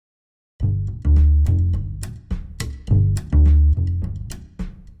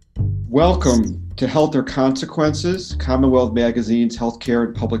Welcome to Health or Consequences, Commonwealth Magazine's Healthcare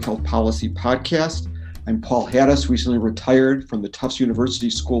and Public Health Policy podcast. I'm Paul Hattis, recently retired from the Tufts University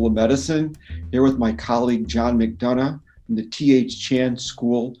School of Medicine, here with my colleague John McDonough from the T.H. Chan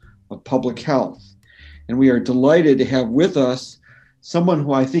School of Public Health. And we are delighted to have with us someone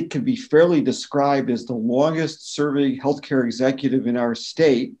who I think can be fairly described as the longest serving healthcare executive in our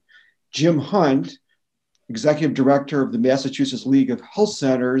state, Jim Hunt, Executive Director of the Massachusetts League of Health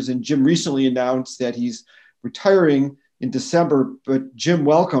Centers. And Jim recently announced that he's retiring in December. But Jim,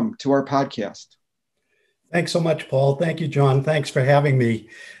 welcome to our podcast. Thanks so much, Paul. Thank you, John. Thanks for having me.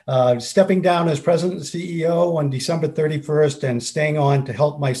 Stepping down as President and CEO on December 31st and staying on to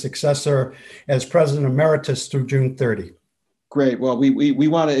help my successor as President Emeritus through June 30. Great. Well, we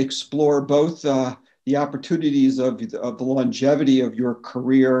want to explore both the opportunities of the longevity of your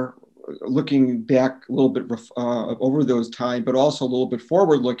career, looking back a little bit over those time, but also a little bit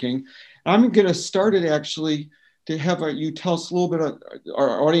forward looking. I'm going to start it actually to have you tell us a little bit of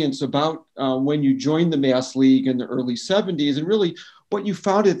our audience about when you joined the Mass League in the early 70s and really what you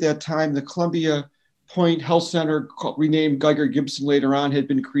found at that time. The Columbia Point Health Center, renamed Geiger Gibson later on, had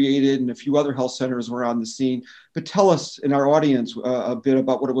been created, and a few other health centers were on the scene. But tell us in our audience a bit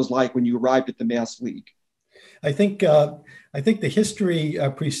about what it was like when you arrived at the Mass League. I think the history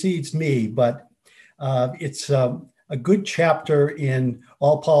precedes me, but it's a good chapter in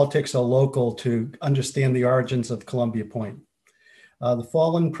All Politics Are Local to understand the origins of Columbia Point. The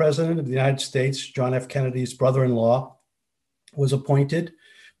fallen President of the United States, John F. Kennedy's brother-in-law, was appointed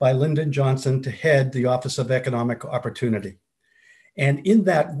by Lyndon Johnson to head the Office of Economic Opportunity. And in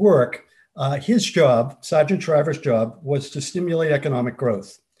that work, his job, Sergeant Shriver's job, was to stimulate economic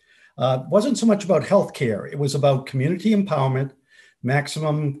growth. It wasn't so much about healthcare. It was about community empowerment,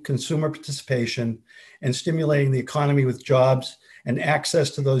 maximum consumer participation, and stimulating the economy with jobs and access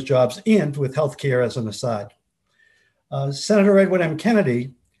to those jobs, and with healthcare as an aside. Senator Edward M.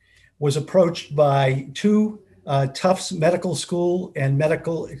 Kennedy was approached by two Tufts Medical School and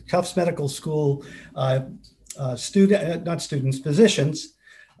Tufts Medical School physicians,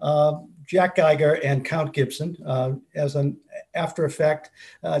 Jack Geiger and Count Gibson. As an after effect,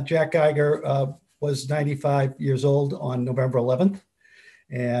 Jack Geiger was 95 years old on November 11th.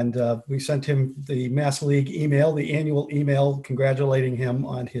 And we sent him the Mass League email, the annual email congratulating him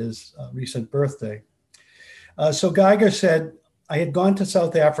on his recent birthday. So Geiger said, I had gone to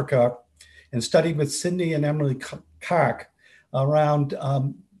South Africa and studied with Sidney and Emily Kark around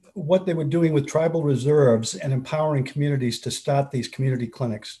what they were doing with tribal reserves and empowering communities to start these community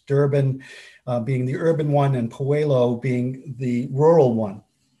clinics, Durban being the urban one and Pueblo being the rural one.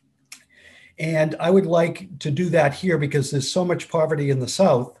 And I would like to do that here because there's so much poverty in the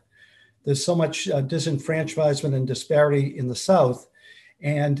South. There's so much disenfranchisement and disparity in the South.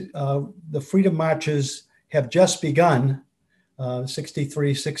 And the freedom marches have just begun,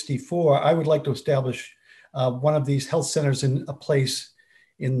 63, 64. I would like to establish one of these health centers in a place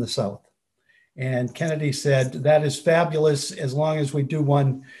in the South. And Kennedy said, that is fabulous as long as we do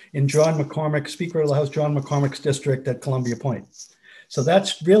one in John McCormick, Speaker of the House, John McCormick's district at Columbia Point. So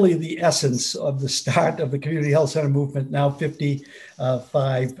that's really the essence of the start of the community health center movement, now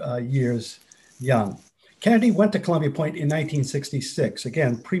 55 years young. Kennedy went to Columbia Point in 1966,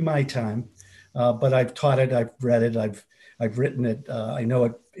 again, pre my time, but I've taught it, I've read it, I've written it, I know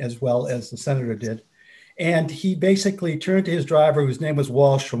it as well as the senator did. And he basically turned to his driver, whose name was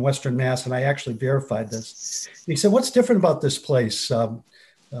Walsh from Western Mass, and I actually verified this. He said, what's different about this place?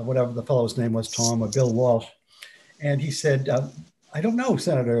 Whatever the fellow's name was, Tom or Bill Walsh. And he said, I don't know,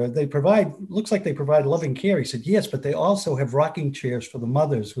 Senator, looks like they provide loving care. He said, yes, but they also have rocking chairs for the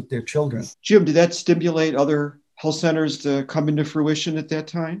mothers with their children. Jim, did that stimulate other health centers to come into fruition at that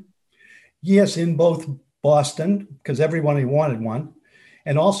time? Yes, in both Boston, because everyone wanted one,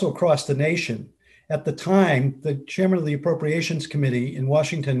 and also across the nation. At the time, the chairman of the Appropriations Committee in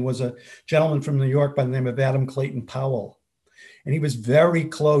Washington was a gentleman from New York by the name of Adam Clayton Powell. And he was very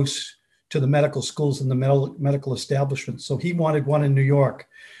close to the medical schools and the medical establishments. So he wanted one in New York.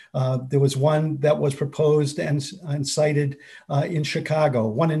 There was one that was proposed and cited in Chicago,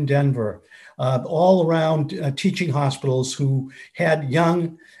 one in Denver, all around teaching hospitals who had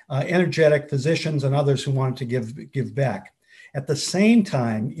young, energetic physicians and others who wanted to give back. At the same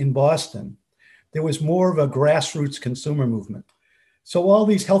time, in Boston, there was more of a grassroots consumer movement. So all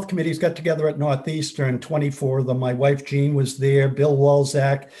these health committees got together at Northeastern, 24 of them. My wife, Jean, was there. Bill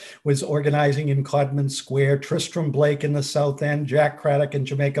Walzak was organizing in Codman Square. Tristram Blake in the South End. Jack Craddock in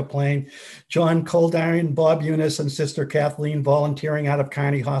Jamaica Plain. John Coldiron, Bob Eunice, and Sister Kathleen volunteering out of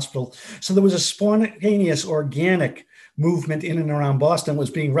Kearney Hospital. So there was a spontaneous, organic movement in and around Boston was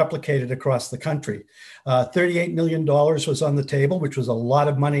being replicated across the country. $38 million was on the table, which was a lot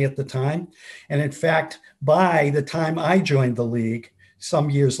of money at the time. And in fact, by the time I joined the league, some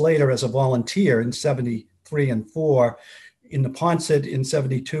years later as a volunteer in 73 and 4, in the Ponset in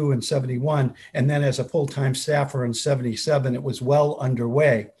 72 and 71, and then as a full-time staffer in 77, it was well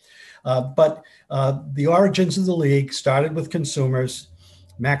underway. But the origins of the league started with consumers,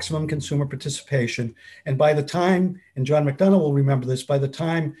 maximum consumer participation. And by the time, and John McDonough will remember this, by the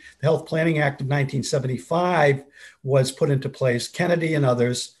time the Health Planning Act of 1975 was put into place, Kennedy and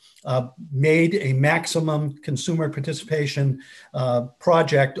others made a maximum consumer participation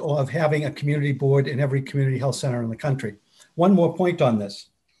project of having a community board in every community health center in the country. One more point on this.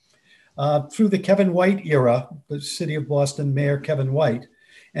 Through the Kevin White era, the city of Boston Mayor Kevin White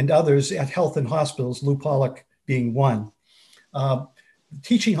and others at health and hospitals, Lou Pollock being one,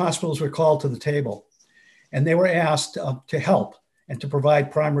 teaching hospitals were called to the table, and they were asked to help and to provide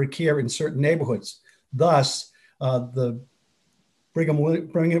primary care in certain neighborhoods. Thus, the Brigham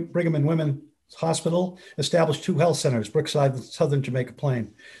and Women's Hospital established 2 health centers, Brookside and Southern Jamaica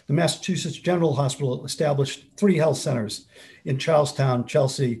Plain. The Massachusetts General Hospital established 3 health centers in Charlestown,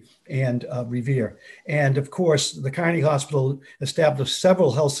 Chelsea, and Revere. And of course, the Carnegie Hospital established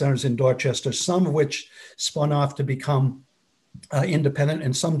several health centers in Dorchester, some of which spun off to become independent,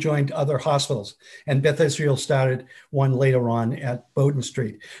 and some joined other hospitals. And Beth Israel started one later on at Bowdoin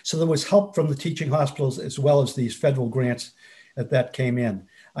Street. So there was help from the teaching hospitals as well as these federal grants that came in.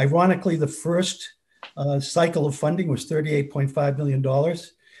 Ironically, the first cycle of funding was $38.5 million.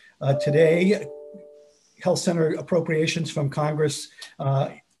 Today, health center appropriations from Congress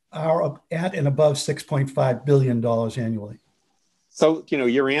are at and above $6.5 billion annually. So,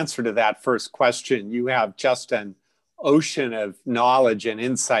 your answer to that first question, you have just an ocean of knowledge and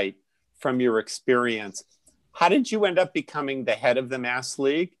insight from your experience. How did you end up becoming the head of the Mass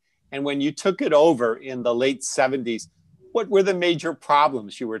League? And when you took it over in the late 70s, what were the major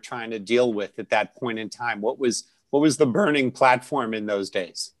problems you were trying to deal with at that point in time? What was the burning platform in those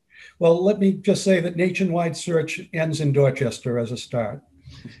days? Well, let me just say that nationwide search ends in Dorchester as a start.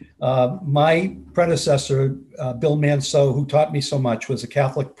 My predecessor, Bill Manso, who taught me so much, was a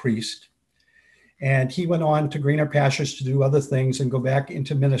Catholic priest. And he went on to greener pastures to do other things and go back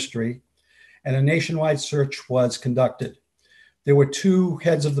into ministry. And a nationwide search was conducted. There were 2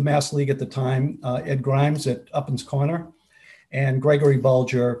 heads of the Mass League at the time, Ed Grimes at Upham's Corner and Gregory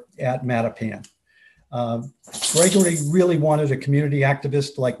Bulger at Mattapan. Gregory really wanted a community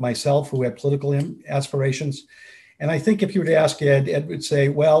activist like myself who had political aspirations. And I think if you were to ask Ed, Ed would say,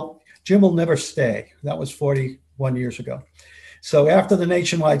 well, Jim will never stay. That was 41 years ago. So after the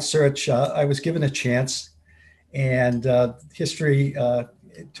nationwide search, I was given a chance, and history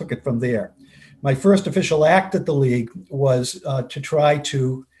took it from there. My first official act at the league was to try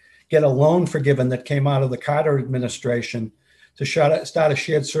to get a loan forgiven that came out of the Carter administration to start a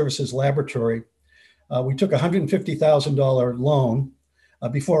shared services laboratory. We took a $150,000 loan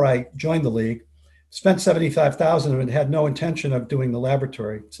before I joined the league, spent $75,000 of it, had no intention of doing the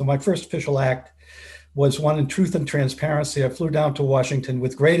laboratory. So my first official act was one in truth and transparency. I flew down to Washington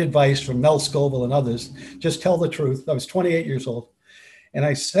with great advice from Mel Scoville and others. Just tell the truth. I was 28 years old. And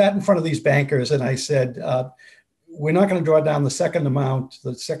I sat in front of these bankers and I said, we're not going to draw down the second amount,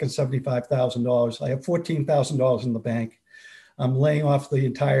 the second $75,000. I have $14,000 in the bank. I'm laying off the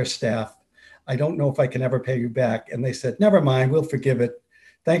entire staff. I don't know if I can ever pay you back. And they said, never mind, we'll forgive it.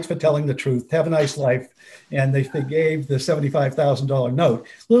 Thanks for telling the truth. Have a nice life. And they gave the $75,000 note.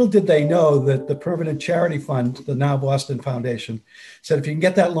 Little did they know that the permanent charity fund, the Now Boston Foundation, said, if you can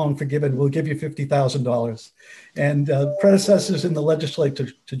get that loan forgiven, we'll give you $50,000. And predecessors in the legislature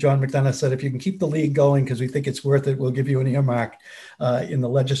to John McDonough said, if you can keep the league going, because we think it's worth it, we'll give you an earmark in the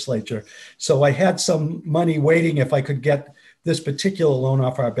legislature. So I had some money waiting if I could get this particular loan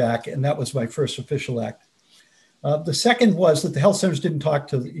off our back. And that was my first official act. The second was that the health centers didn't talk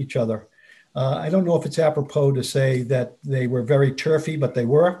to each other. I don't know if it's apropos to say that they were very turfy, but they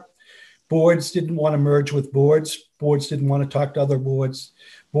were. Boards didn't want to merge with boards. Boards didn't want to talk to other boards.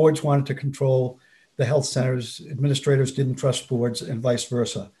 Boards wanted to control the health centers. Administrators didn't trust boards and vice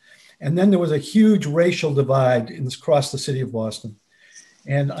versa. And then there was a huge racial divide across the city of Boston.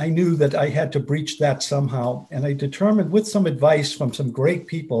 And I knew that I had to breach that somehow. And I determined, with some advice from some great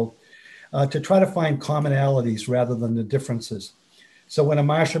people, to try to find commonalities rather than the differences. So when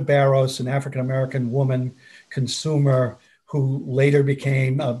Marsha Barros, an African-American woman consumer who later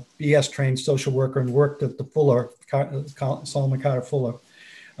became a BS-trained social worker and worked at the Fuller, Solomon Carter Fuller,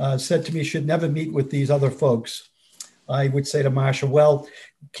 said to me she'd never meet with these other folks. I would say to Marsha, well,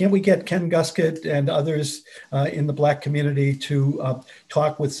 can't we get Ken Guskett and others in the Black community to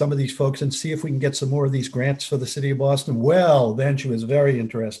talk with some of these folks and see if we can get some more of these grants for the city of Boston? Well, then she was very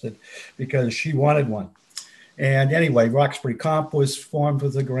interested because she wanted one. And anyway, Roxbury Comp was formed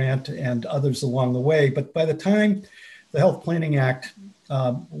with a grant and others along the way. But by the time the Health Planning Act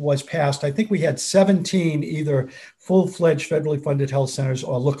was passed, I think we had 17 either full-fledged federally funded health centers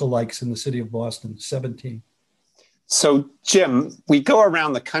or lookalikes in the city of Boston, 17. So, Jim, we go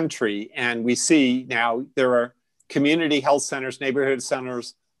around the country and we see now there are community health centers, neighborhood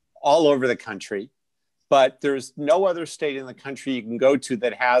centers all over the country, but there's no other state in the country you can go to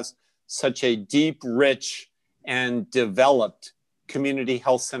that has such a deep, rich, and developed community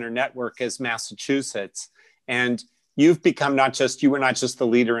health center network as Massachusetts. And you've become you were not just the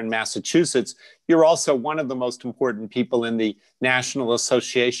leader in Massachusetts, you're also one of the most important people in the National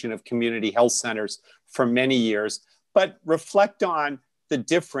Association of Community Health Centers for many years. But reflect on the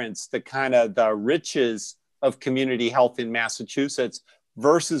difference, the riches of community health in Massachusetts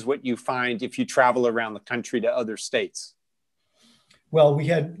versus what you find if you travel around the country to other states. Well, we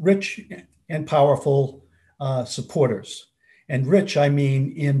had rich and powerful supporters. And rich, I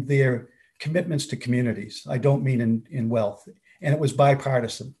mean in their commitments to communities. I don't mean in wealth. And it was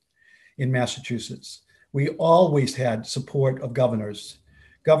bipartisan in Massachusetts. We always had support of governors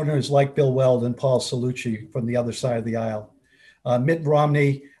like Bill Weld and Paul Cellucci from the other side of the aisle. Mitt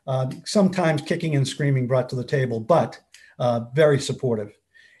Romney, sometimes kicking and screaming brought to the table, but very supportive,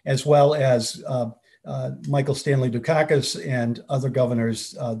 as well as Michael Stanley Dukakis and other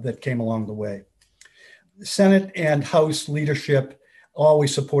governors that came along the way. Senate and House leadership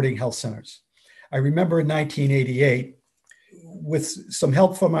always supporting health centers. I remember in 1988, with some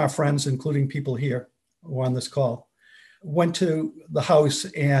help from our friends, including people here who are on this call, went to the House,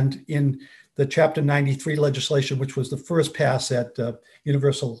 and in the Chapter 93 legislation, which was the first pass at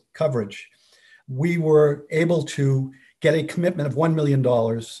universal coverage, we were able to get a commitment of $1 million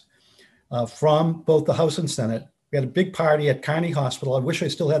from both the House and Senate. We had a big party at Kearney Hospital. I wish I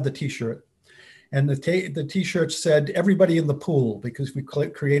still had the T-shirt. And the T-shirt said, everybody in the pool, because we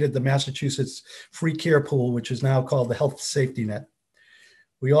created the Massachusetts Free Care Pool, which is now called the Health Safety Net.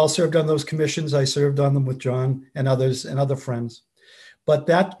 We all served on those commissions. I served on them with John and others and other friends. But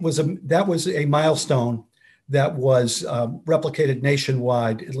that was a milestone that was replicated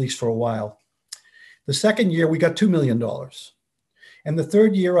nationwide, at least for a while. The second year, we got $2 million. And the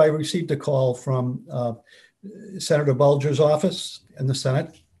third year, I received a call from Senator Bulger's office in the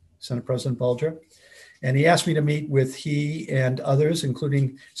Senate, Senate President Bulger. And he asked me to meet with he and others,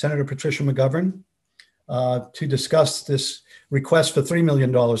 including Senator Patricia McGovern, to discuss this request for $3 million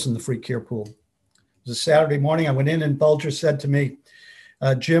in the free care pool. It was a Saturday morning. I went in and Bulger said to me,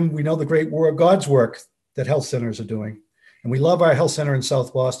 Jim, we know the great God's work that health centers are doing. And we love our health center in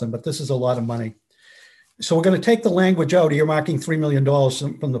South Boston, but this is a lot of money. So we're going to take the language out, earmarking $3 million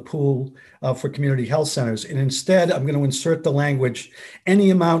from the pool for community health centers. And instead, I'm going to insert the language, any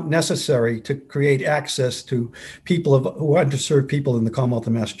amount necessary to create access to people who are underserved people in the Commonwealth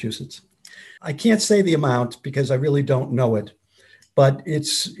of Massachusetts. I can't say the amount because I really don't know it, but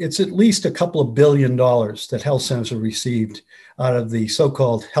it's at least a couple of $2 billion that health centers have received out of the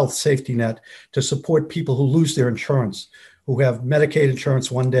so-called health safety net to support people who lose their insurance, who have Medicaid insurance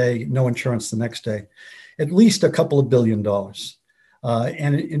one day, no insurance the next day. At least a couple of $2 billion.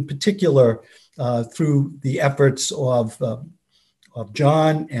 And in particular, through the efforts of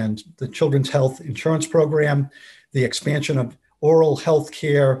John and the Children's Health Insurance Program, the expansion of oral health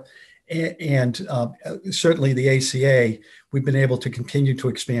care, and certainly the ACA, we've been able to continue to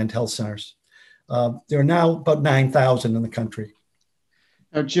expand health centers. There are now about 9,000 in the country.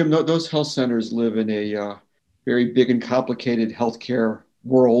 Now, Jim, those health centers live in a very big and complicated healthcare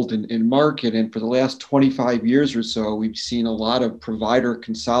world and market. And for the last 25 years or so, we've seen a lot of provider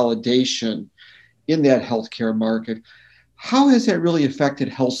consolidation in that healthcare market. How has that really affected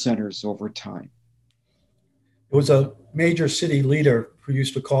health centers over time? It was a major city leader who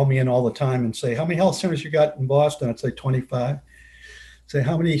used to call me in all the time and say, how many health centers you got in Boston? I'd say 25. Say,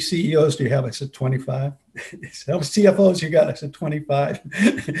 how many CEOs do you have? I said, 25. He said, how many CFOs you got? I said, 25.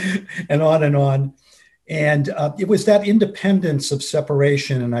 And on and on. And it was that independence of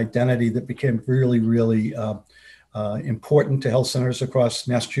separation and identity that became really, really important to health centers across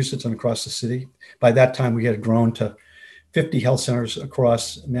Massachusetts and across the city. By that time, we had grown to 50 health centers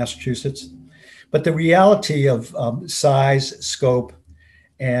across Massachusetts. But the reality of size, scope,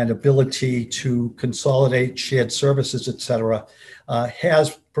 and ability to consolidate shared services, et cetera,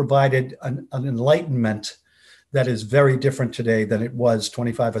 has provided an enlightenment that is very different today than it was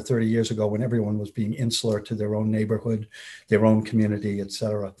 25 or 30 years ago when everyone was being insular to their own neighborhood, their own community, et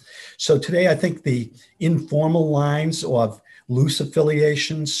cetera. So today, I think the informal lines of loose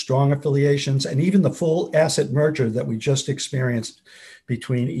affiliations, strong affiliations, and even the full asset merger that we just experienced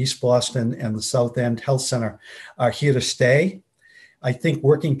between East Boston and the South End Health Center are here to stay. I think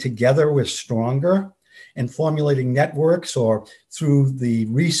working together, we're stronger, and formulating networks or through the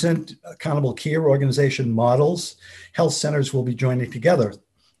recent accountable care organization models, health centers will be joining together.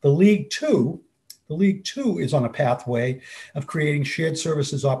 The League Two is on a pathway of creating shared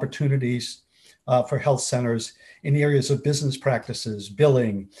services opportunities for health centers in areas of business practices,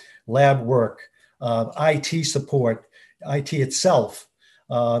 billing, lab work, IT support, IT itself,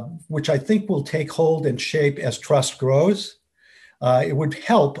 which I think will take hold and shape as trust grows. It would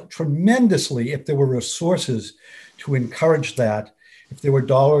help tremendously if there were resources to encourage that, if there were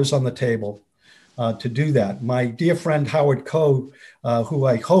dollars on the table to do that. My dear friend Howard Koh, who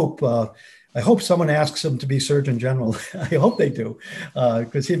I hope someone asks him to be Surgeon General. I hope they do,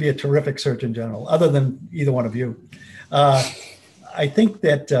 because he'd be a terrific Surgeon General, other than either one of you. I think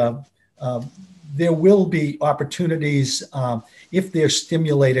that there will be opportunities if they're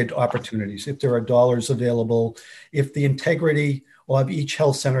stimulated opportunities, if there are dollars available, if the integrity of each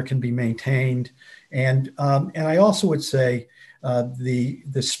health center can be maintained. And I also would say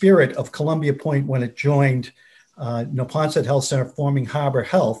the spirit of Columbia Point when it joined Neponset Health Center, forming Harbor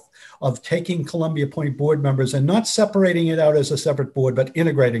Health, of taking Columbia Point board members and not separating it out as a separate board, but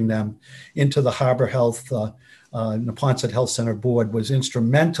integrating them into the Harbor Health Neponset Health Center board was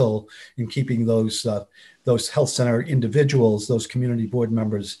instrumental in keeping those health center individuals, those community board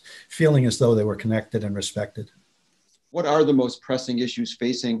members, feeling as though they were connected and respected. What are the most pressing issues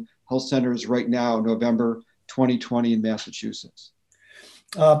facing health centers right now, November 2020 in Massachusetts?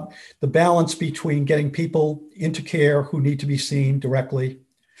 The balance between getting people into care who need to be seen directly,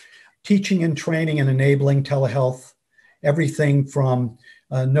 teaching and training and enabling telehealth, everything from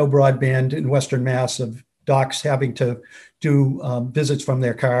no broadband in Western Mass of docs having to do visits from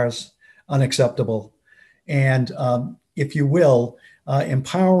their cars, unacceptable. And if you will,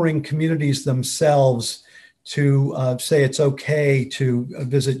 empowering communities themselves to say it's okay to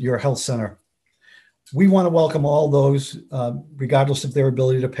visit your health center. We want to welcome all those, regardless of their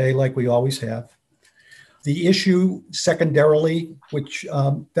ability to pay, like we always have. The issue secondarily, which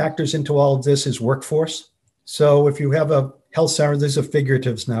factors into all of this, is workforce. So if you have a health center, these are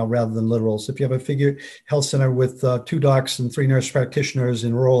figuratives now rather than literals. If you have a health center with 2 docs and 3 nurse practitioners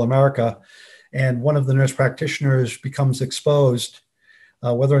in rural America, and one of the nurse practitioners becomes exposed,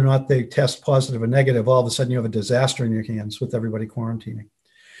 whether or not they test positive or negative, all of a sudden you have a disaster in your hands with everybody quarantining.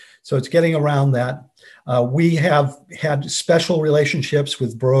 So it's getting around that. We have had special relationships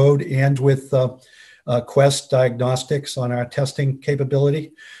with Broad and with Quest Diagnostics on our testing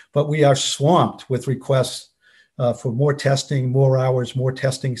capability, but we are swamped with requests for more testing, more hours, more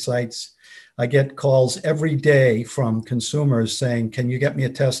testing sites. I get calls every day from consumers saying, can you get me a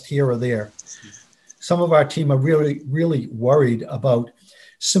test here or there? Some of our team are really, really worried about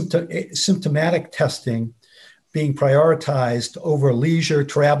symptomatic testing being prioritized over leisure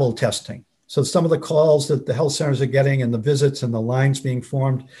travel testing. So some of the calls that the health centers are getting and the visits and the lines being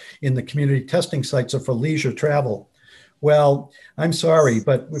formed in the community testing sites are for leisure travel. Well, I'm sorry,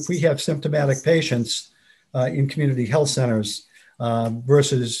 but if we have symptomatic patients in community health centers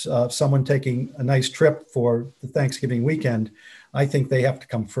versus someone taking a nice trip for the Thanksgiving weekend, I think they have to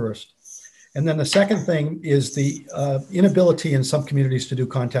come first. And then the second thing is the inability in some communities to do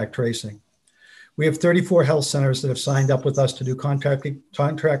contact tracing. We have 34 health centers that have signed up with us to do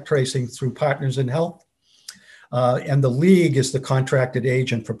contact tracing through Partners in Health. And the League is the contracted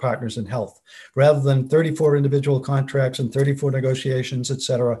agent for Partners in Health. Rather than 34 individual contracts and 34 negotiations, et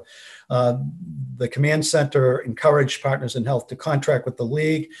cetera, the command center encouraged Partners in Health to contract with the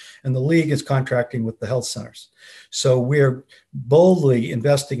League, and the League is contracting with the health centers. So we're boldly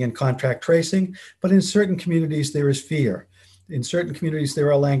investing in contact tracing, but in certain communities, there is fear. In certain communities, there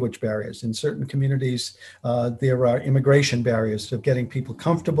are language barriers. In certain communities, there are immigration barriers of getting people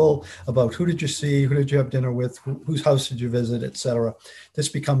comfortable about who did you see, who did you have dinner with, whose house did you visit, et cetera. This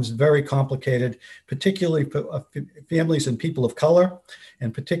becomes very complicated, particularly for families and people of color,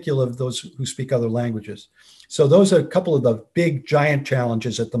 and particularly those who speak other languages. So those are a couple of the big, giant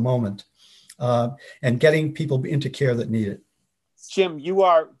challenges at the moment, and getting people into care that need it. Jim, you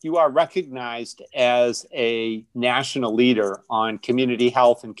are recognized as a national leader on community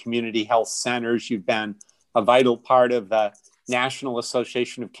health and community health centers. You've been a vital part of the National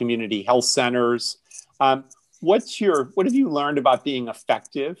Association of Community Health Centers. What have you learned about being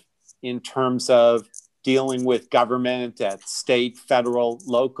effective in terms of dealing with government at state, federal,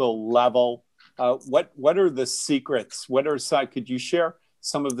 local level. What are the secrets? Could you share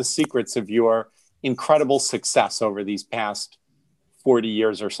some of the secrets of your incredible success over these past 40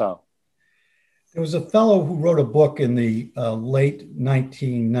 years or so? There was a fellow who wrote a book in the late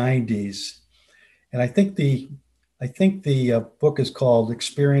 1990s, and I think the book is called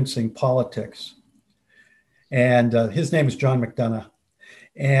Experiencing Politics. And his name is John McDonough.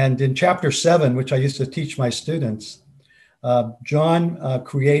 And in chapter 7, which I used to teach my students, John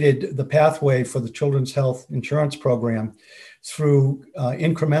created the pathway for the Children's Health Insurance Program through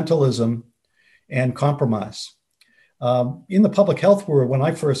incrementalism and compromise. In the public health world, when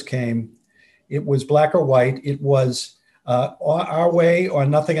I first came, it was black or white. It was our way or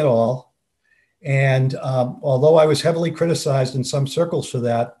nothing at all. And although I was heavily criticized in some circles for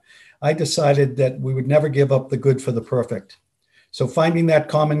that, I decided that we would never give up the good for the perfect. So finding that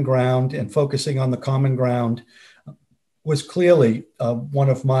common ground and focusing on the common ground was clearly one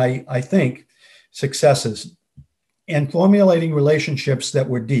of my, I think, successes. And formulating relationships that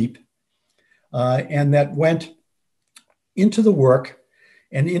were deep and that went into the work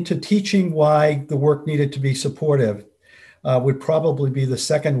and into teaching why the work needed to be supportive would probably be the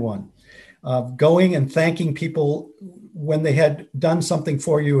second one. Going and thanking people when they had done something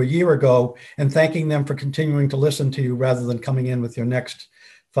for you a year ago and thanking them for continuing to listen to you rather than coming in with your next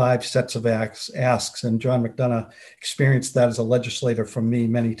 5 sets of asks. And John McDonough experienced that as a legislator from me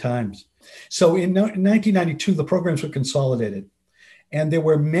many times. So in 1992, the programs were consolidated. And there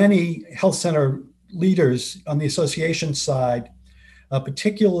were many health center leaders on the association side,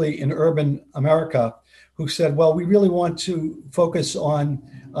 particularly in urban America, who said, well, we really want to focus on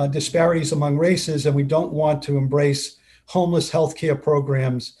disparities among races, and we don't want to embrace homeless healthcare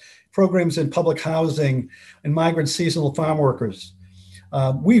programs in public housing, and migrant seasonal farm workers.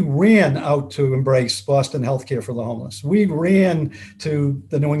 We ran out to embrace Boston healthcare for the homeless. We ran to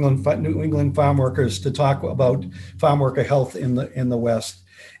the New England farm workers to talk about farm worker health in the West.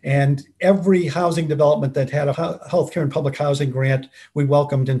 And every housing development that had a healthcare and public housing grant, we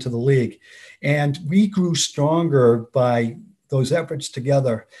welcomed into the league. And we grew stronger by those efforts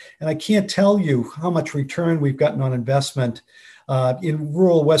together. And I can't tell you how much return we've gotten on investment in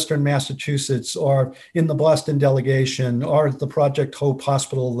rural Western Massachusetts, or in the Boston delegation, or the Project Hope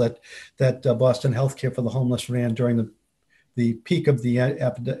Hospital that Boston Healthcare for the Homeless ran during the peak of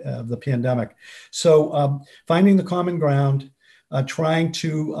the pandemic. So finding the common ground, trying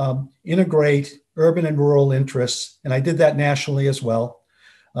to integrate urban and rural interests, and I did that nationally as well.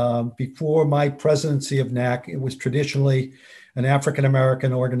 Before my presidency of NAC, it was traditionally an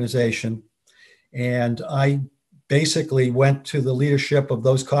African-American organization, and I basically went to the leadership of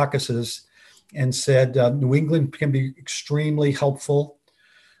those caucuses and said, New England can be extremely helpful.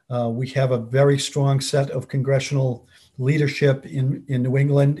 We have a very strong set of congressional leadership in New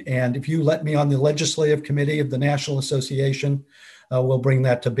England. And if you let me on the legislative committee of the National Association, we'll bring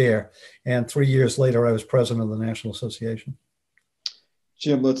that to bear. And 3 years later, I was president of the National Association.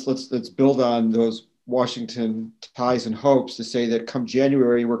 Jim, let's build on those Washington ties and hopes to say that come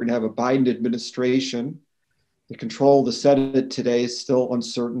January, we're going to have a Biden administration. The control of the Senate today is still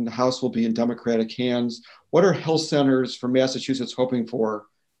uncertain. The House will be in Democratic hands. What are health centers for Massachusetts hoping for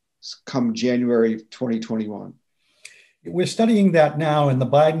come January 2021? We're studying that now, and the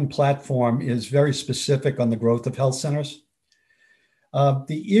Biden platform is very specific on the growth of health centers.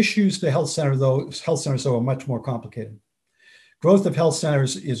 The issues to health centers, though, are much more complicated. Growth of health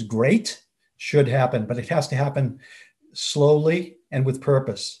centers is great, should happen, but it has to happen slowly and with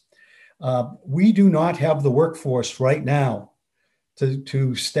purpose. We do not have the workforce right now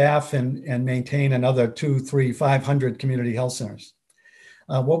to staff and maintain another 200, 300, 500 community health centers.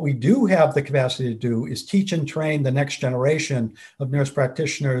 What we do have the capacity to do is teach and train the next generation of nurse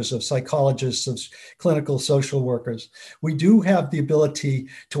practitioners, of psychologists, of clinical social workers. We do have the ability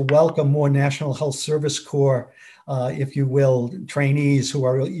to welcome more National Health Service Corps, if you will, trainees who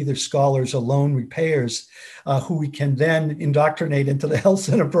are either scholars or loan repayers, who we can then indoctrinate into the health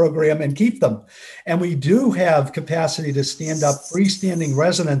center program and keep them. And we do have capacity to stand up freestanding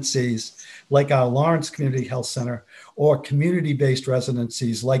residencies like our Lawrence Community Health Center, or community-based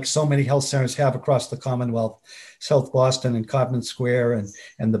residencies like so many health centers have across the Commonwealth, South Boston and Cobden Square,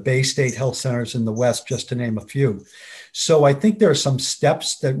 and the Bay State Health Centers in the West, just to name a few. So I think there are some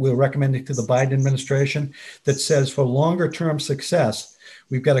steps that we're recommending to the Biden administration that says for longer term success,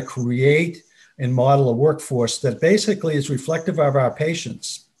 we've got to create and model a workforce that basically is reflective of our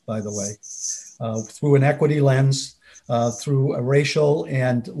patients, by the way, through an equity lens, through a racial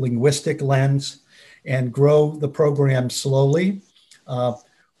and linguistic lens, and grow the program slowly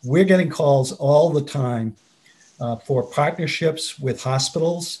we're getting calls all the time for partnerships with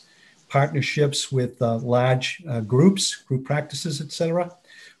hospitals, partnerships with large group practices, et cetera,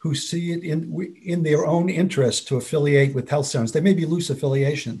 who see it in their own interest to affiliate with health centers. They may be loose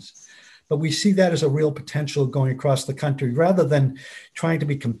affiliations, but we see that as a real potential going across the country rather than trying to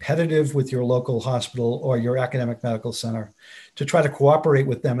be competitive with your local hospital or your academic medical center, to try to cooperate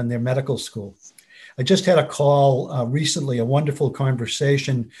with them in their medical school. I just had a call recently, a wonderful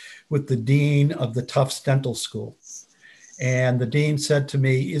conversation with the dean of the Tufts Dental School. And the dean said to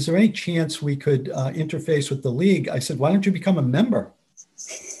me, is there any chance we could interface with the league? I said, why don't you become a member?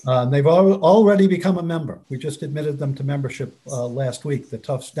 They've already become a member. We just admitted them to membership last week, the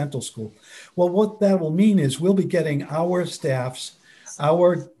Tufts Dental School. Well, what that will mean is we'll be getting our staffs,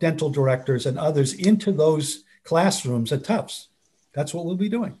 our dental directors and others into those classrooms at Tufts. That's what we'll be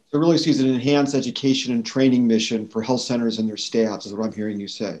doing. It really sees an enhanced education and training mission for health centers and their staffs, is what I'm hearing you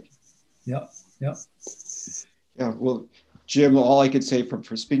say. Yeah. Yeah, well, Jim, all I could say for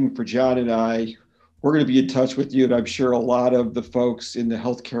speaking for John and I, we're going to be in touch with you, and I'm sure a lot of the folks in the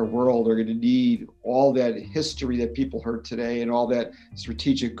healthcare world are going to need all that history that people heard today and all that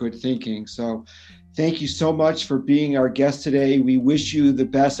strategic good thinking. So thank you so much for being our guest today. We wish you the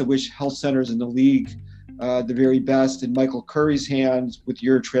best. I wish health centers in the league the very best in Michael Curry's hands with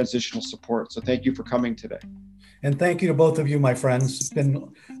your transitional support. So thank you for coming today. And thank you to both of you, my friends. It's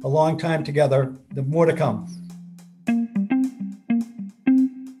been a long time together. More to come.